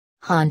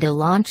Honda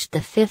launched the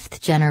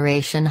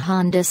 5th-generation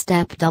Honda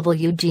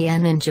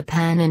StepWGN in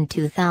Japan in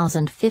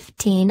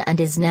 2015 and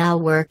is now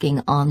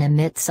working on a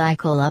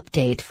mid-cycle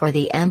update for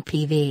the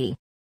MPV.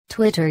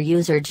 Twitter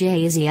user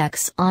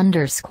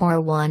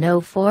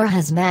JZX_104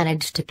 has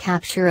managed to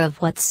capture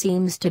of what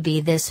seems to be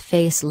this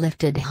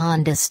facelifted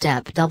Honda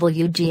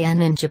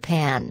StepWGN in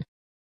Japan.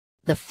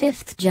 The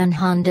 5th-gen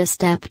Honda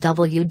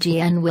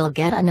StepWGN will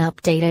get an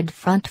updated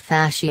front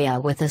fascia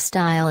with a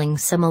styling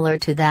similar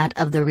to that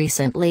of the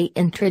recently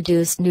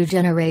introduced new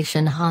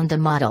generation Honda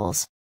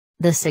models.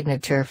 The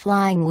signature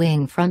flying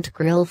wing front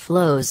grille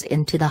flows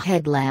into the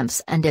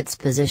headlamps and it's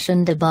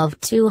positioned above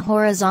two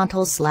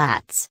horizontal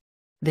slats.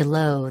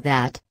 Below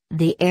that,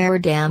 the air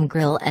dam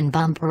grille and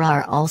bumper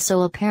are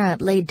also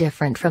apparently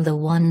different from the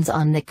ones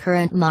on the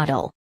current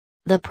model.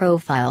 The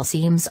profile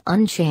seems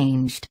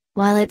unchanged,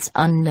 while it's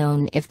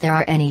unknown if there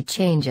are any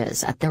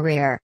changes at the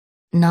rear.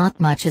 Not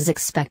much is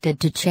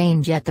expected to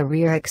change at the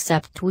rear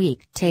except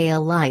tweaked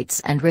tail lights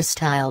and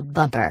restyled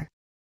bumper.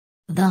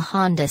 The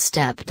Honda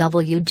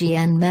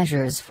StepWGN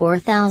measures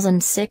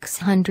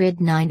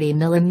 4,690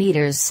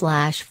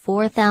 mm /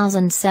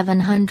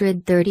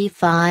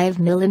 4,735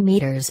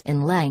 mm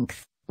in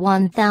length,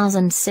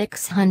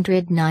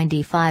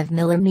 1,695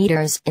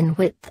 mm in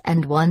width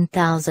and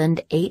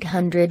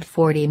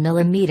 1,840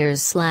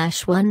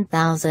 mm /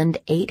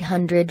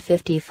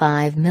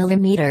 1,855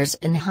 mm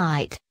in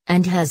height,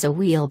 and has a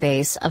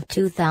wheelbase of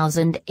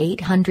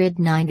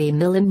 2,890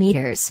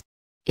 mm.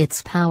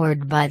 It's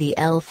powered by the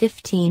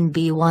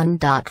L15B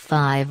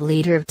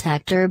 1.5-liter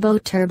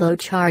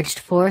turbocharged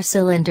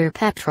 4-cylinder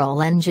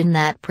petrol engine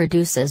that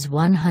produces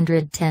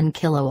 110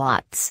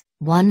 kilowatts,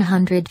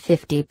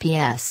 150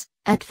 PS.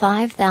 At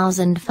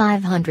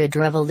 5,500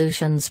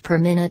 revolutions per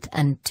minute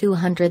and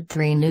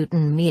 203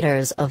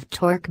 Nm of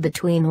torque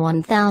between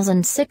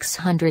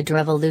 1,600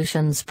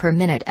 revolutions per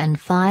minute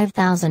and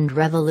 5,000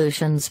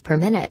 revolutions per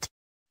minute.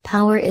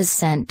 Power is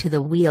sent to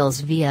the wheels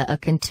via a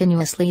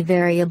continuously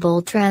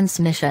variable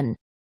transmission.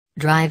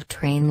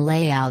 Drivetrain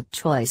layout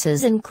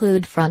choices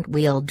include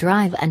front-wheel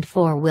drive and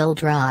four-wheel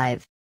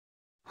drive.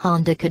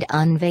 Honda could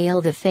unveil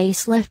the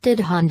facelifted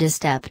Honda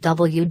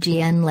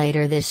StepWGN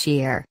later this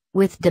year,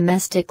 with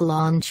domestic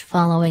launch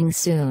following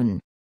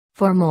soon.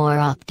 For more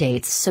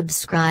updates,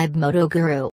 subscribe Moto Guru.